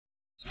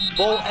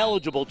Bowl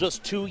eligible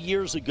just 2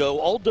 years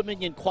ago, Old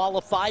Dominion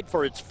qualified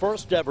for its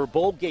first ever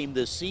bowl game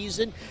this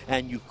season,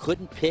 and you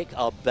couldn't pick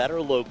a better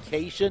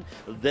location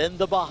than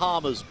the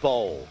Bahamas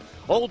Bowl.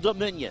 Old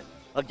Dominion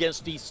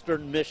against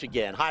Eastern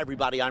Michigan. Hi,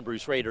 everybody. I'm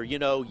Bruce Rader. You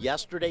know,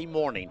 yesterday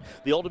morning,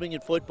 the Old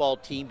Dominion football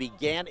team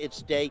began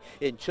its day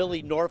in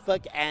chilly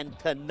Norfolk, and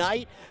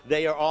tonight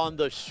they are on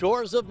the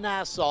shores of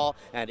Nassau,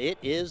 and it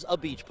is a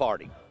beach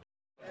party.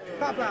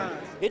 Popeye.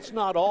 It's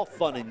not all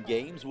fun and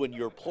games when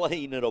you're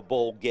playing in a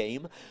bowl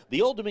game.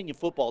 The Old Dominion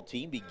football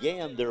team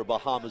began their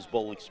Bahamas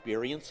Bowl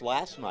experience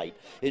last night,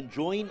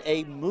 enjoying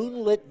a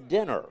moonlit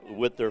dinner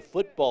with their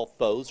football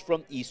foes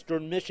from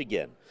Eastern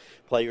Michigan.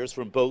 Players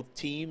from both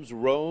teams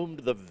roamed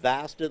the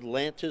vast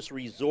Atlantis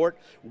resort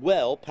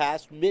well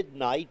past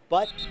midnight,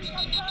 but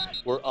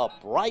were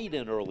up bright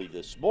and early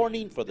this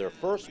morning for their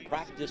first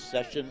practice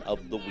session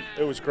of the week.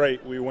 It was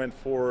great. We went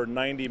for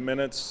 90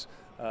 minutes.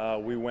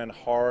 We went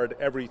hard.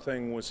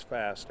 Everything was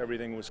fast.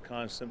 Everything was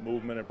constant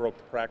movement. It broke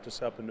the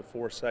practice up into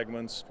 4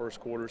 segments: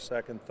 first quarter,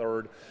 second,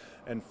 third,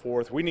 and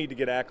fourth. We need to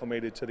get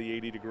acclimated to the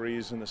 80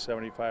 degrees and the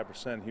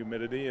 75%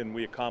 humidity, and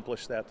we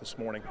accomplished that this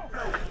morning.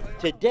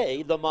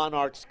 Today, the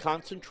Monarchs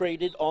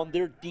concentrated on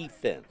their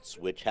defense,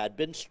 which had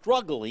been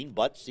struggling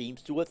but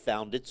seems to have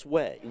found its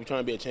way. We're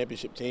trying to be a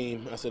championship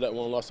team. I said that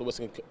one loss to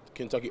Western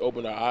Kentucky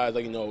opened our eyes.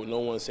 Like, no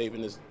one's safe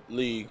in this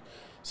league.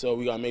 So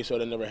we got to make sure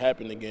that never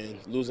happened again.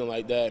 Losing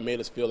like that made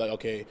us feel like,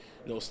 okay,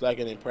 no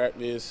slacking in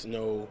practice,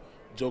 no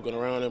joking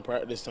around in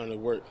practice, time to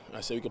work.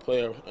 I said we could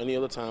play any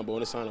other time, but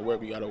when it's time to work,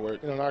 we got to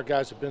work. Our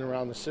guys have been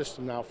around the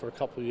system now for a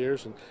couple of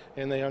years,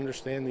 and they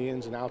understand the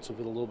ins and outs of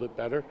it a little bit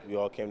better. We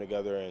all came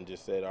together and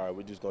just said, all right,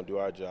 we're just going to do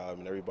our job,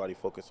 and everybody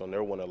focused on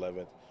their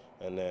 111th,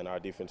 and then our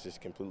defense just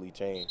completely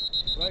changed.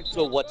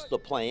 So what's the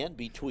plan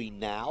between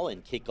now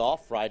and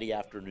kickoff Friday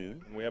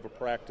afternoon? We have a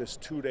practice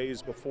 2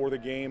 days before the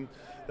game.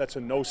 That's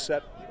a no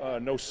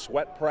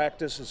sweat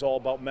practice. It's all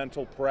about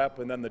mental prep.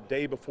 And then the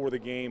day before the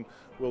game,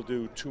 we'll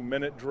do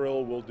 2-minute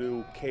drill. We'll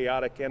do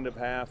chaotic end of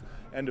half,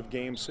 end of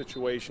game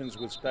situations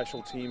with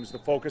special teams. The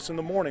focus in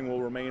the morning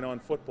will remain on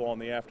football. In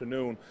the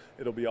afternoon,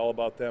 it'll be all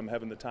about them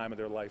having the time of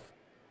their life.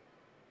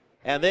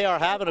 And they are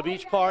having a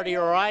beach party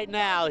right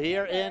now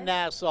here in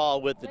Nassau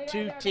with the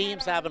two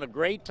teams having a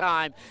great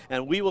time.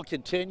 And we will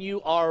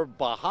continue our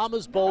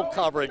Bahamas Bowl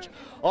coverage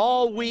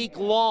all week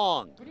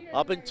long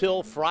up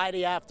until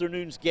Friday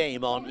afternoon's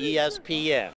game on ESPN.